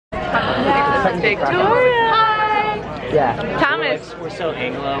Victoria. Hi. Yeah. Thomas. We're so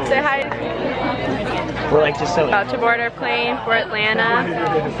Anglo. Say hi. We're like just so About to board our plane for Atlanta,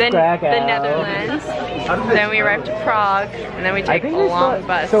 then Krakow. the Netherlands, then we arrive to Prague, and then we take a long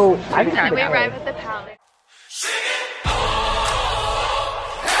bus. So we arrive at the palace.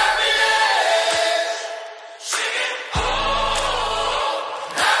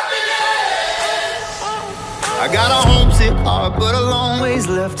 I got a homesick heart, but a long ways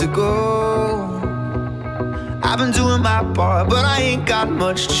left to go. I've been doing my part, but I ain't got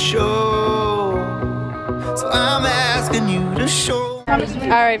much to show. So I'm asking you to show.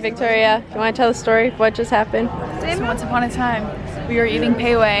 Alright, Victoria, you want to tell the story of what just happened? So once upon a time, we were eating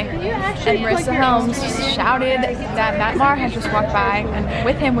payway, and Marissa Helms shouted that Matt Maher had just walked by, and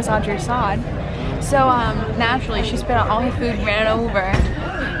with him was Audrey Assad. So naturally, she spit out all her food, ran over.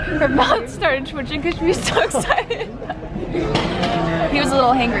 Her mouth started twitching because she was so excited. He was a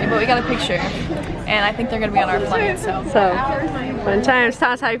little hangry, but we got a picture, and I think they're gonna be on our flight. So fun times.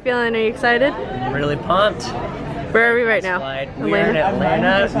 Thomas, how you feeling? Are you excited? I'm really pumped. Where are we right now? We're in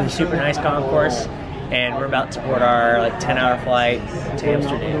Atlanta, in the super nice concourse, and we're about to board our like 10-hour flight to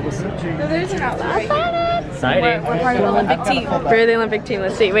Amsterdam. So there's an outlet. Exciting. We're part of the Olympic team. We're the Olympic team.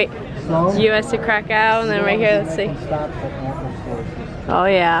 Let's see. Wait. US to Krakow, and then right here. Let's see. Oh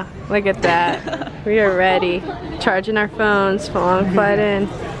yeah, look at that. We are ready. Charging our phones, long flight in.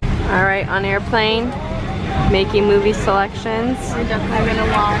 Alright, on airplane, making movie selections. I'm gonna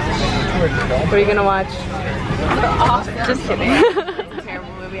watch. What are you gonna watch? Just kidding.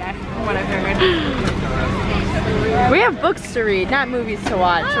 Terrible movie, from what I've heard. We have books to read, not movies to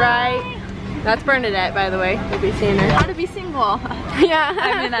watch, right? That's Bernadette, by the way. We'll be seeing her. How to Be Single. Yeah.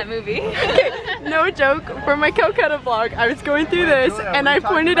 I'm in that movie. No joke, for my Calcutta vlog, I was going through this and I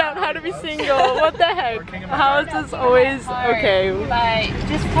pointed out how to be single. What the heck? How is this always okay? Bye.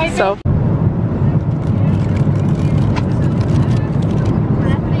 Just type So.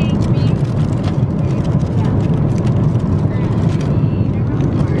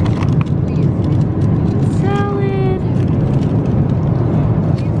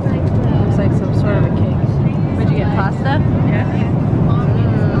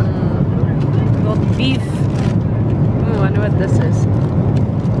 Beef. Ooh, I wonder what this is.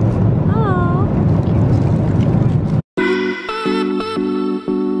 Oh.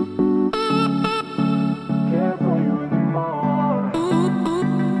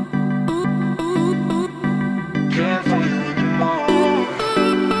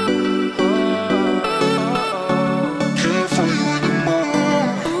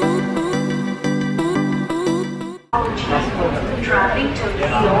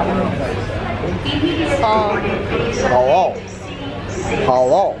 Hello.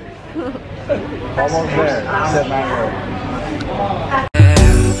 Hello. Almost there. Said my word.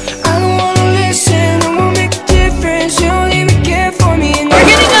 I don't wanna listen, I won't make a difference. You don't even care for me. We're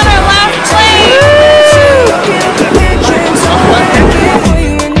getting on our last plane!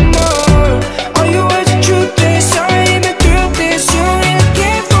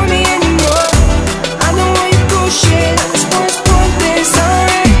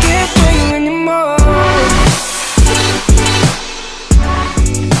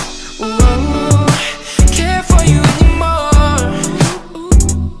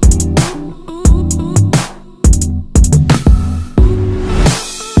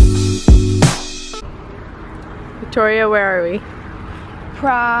 Victoria, where are we?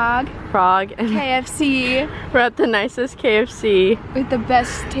 Prague. Prague. And KFC. we're at the nicest KFC. With the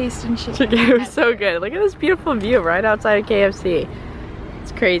best taste in chicken. It was so good. Look at this beautiful view right outside of KFC.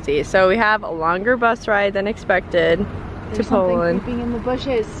 It's crazy. So we have a longer bus ride than expected to Poland. Creeping in the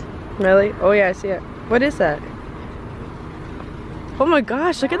bushes. Really? Oh yeah, I see it. What is that? Oh my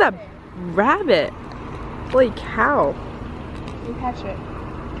gosh, look at that rabbit. Holy cow. You catch it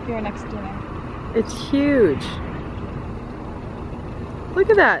if you're next dinner. It's huge. Look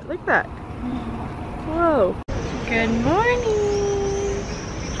at that, look at that. Whoa. Good morning.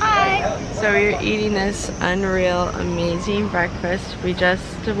 Hi. So we're eating this unreal, amazing breakfast. We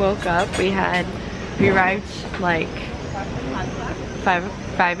just woke up. We arrived like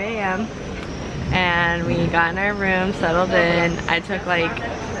 5 a.m. and we got in our room, settled in. I took like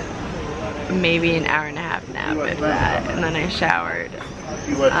maybe an hour and a half nap if that, and then I showered.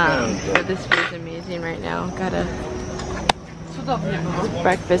 But this view is amazing right now. Got a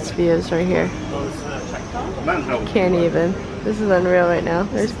breakfast views right here. Can't even. This is unreal right now.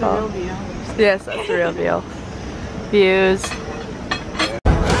 There's Paul. Yes, that's the real deal. Views.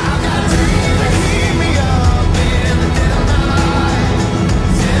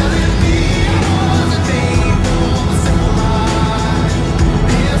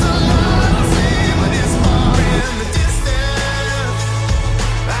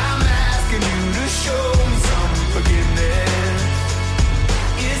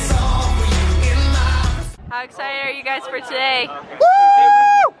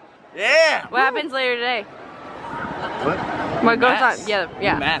 Yeah! What happens later today? What goes Mass. on?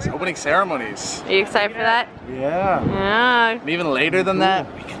 Yeah. Mass, opening ceremonies. Are you excited for that? Yeah. Yeah. And even later than that,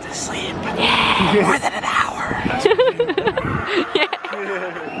 we get to sleep. Yeah. More than an hour.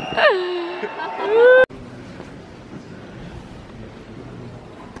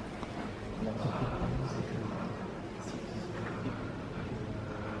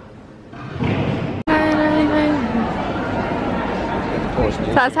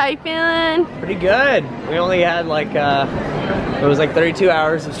 Toss, how you feeling? Pretty good. We only had like, it was like 32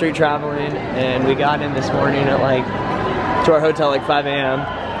 hours of street traveling, and we got in this morning at like, to our hotel like 5 a.m.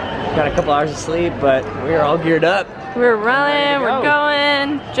 Got a couple hours of sleep, but we are all geared up. We're running, we're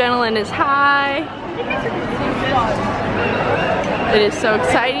going. Adrenaline is high. It is so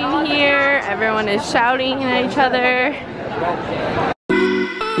exciting here. Everyone is shouting at each other.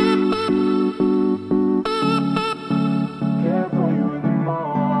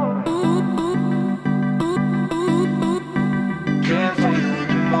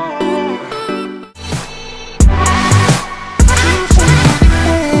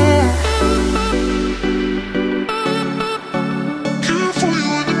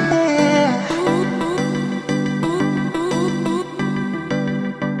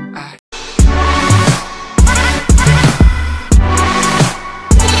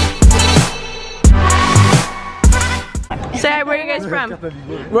 Say, where are you guys from?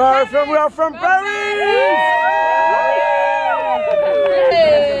 We are from Paris!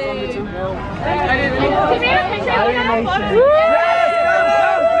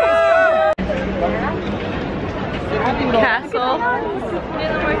 Castle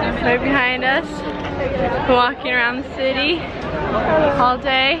right behind us. We're walking around the city all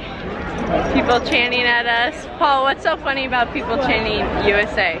day. People chanting at us. Paul, what's so funny about people chanting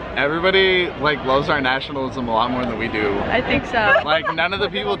USA? Everybody like loves our nationalism a lot more than we do. I think so. Like none of the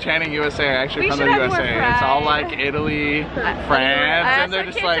people chanting USA are actually We from the should have more USA. It's all pride. like Italy, France, and they're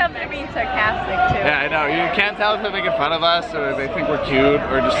just I like. can't tell if they're being sarcastic too. Yeah, I know. You can't tell if they're making fun of us or they think we're cute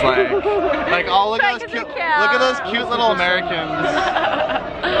or just like oh look at those cute, look at those cute little Americans.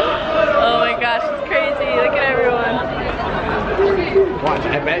 Oh my gosh, it's crazy. Look at everyone. Watch,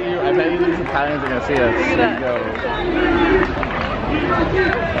 I bet you these Italians are gonna see us. Look at that.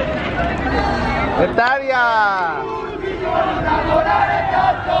 Italia!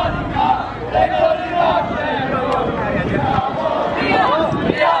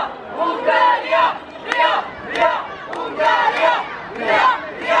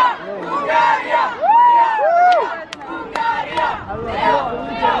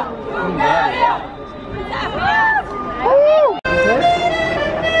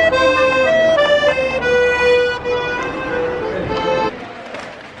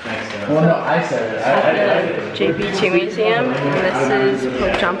 Well, no, I said it. I JP2 Museum, and this is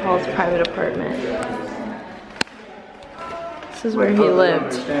Pope John Paul's private apartment. This is where he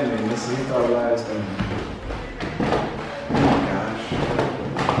lived.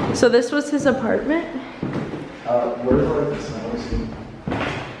 So this was his apartment? Where's like the snow scene?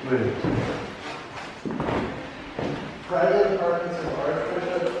 Private apartments of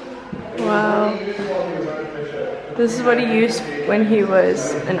Archbishop. Wow. This is what he used when he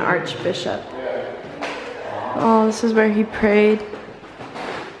was an archbishop. Oh, this is where he prayed.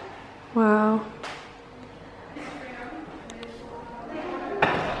 Wow.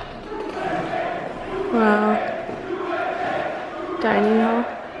 Wow. Dining hall.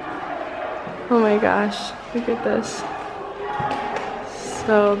 Oh my gosh, look at this.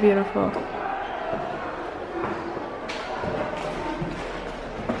 So beautiful.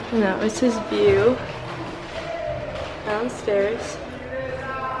 And that was his view downstairs.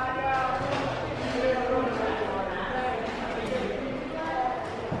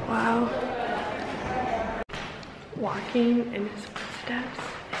 Wow. Walking in his footsteps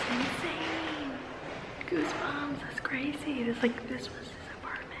is insane. Goosebumps, that's crazy. This was his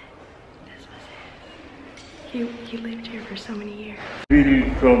apartment. This was his. He lived here for so many years.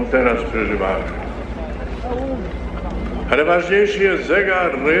 Chwili, którą teraz przeżywamy. Ale ważniejszy jest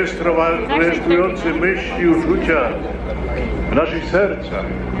zegar rejestrujący myśli i uczucia w naszych sercach.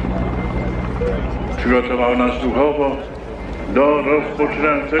 Przygotował nas duchowo do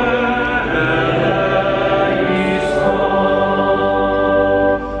rozpoczynającego.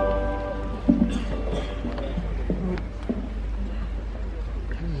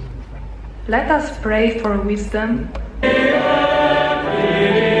 Let us pray for wisdom.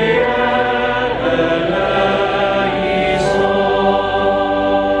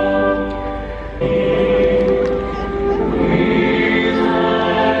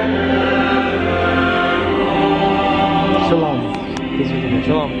 because we can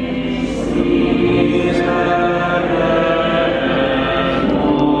control them.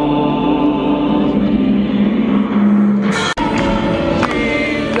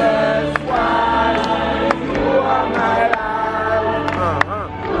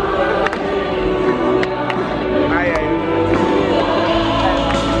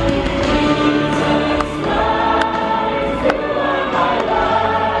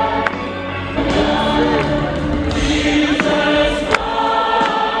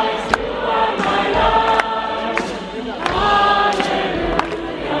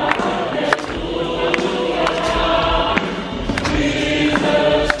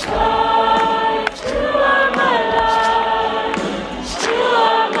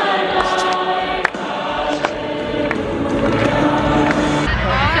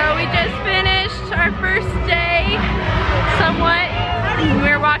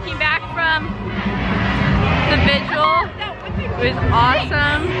 It was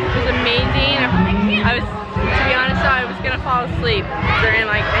awesome. It was amazing. To be honest, I was gonna fall asleep during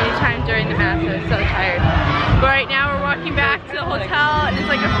any time during the mass. I was so tired. But right now we're walking back to the hotel, and it's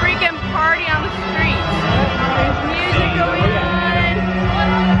like a freaking party on the streets. There's music going on.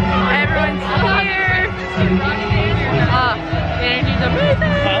 Everyone's here. Oh, the energy's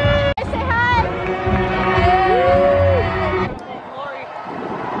amazing. Say hi. Glory.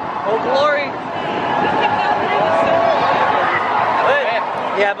 Oh, glory.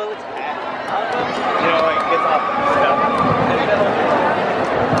 Yeah, but let's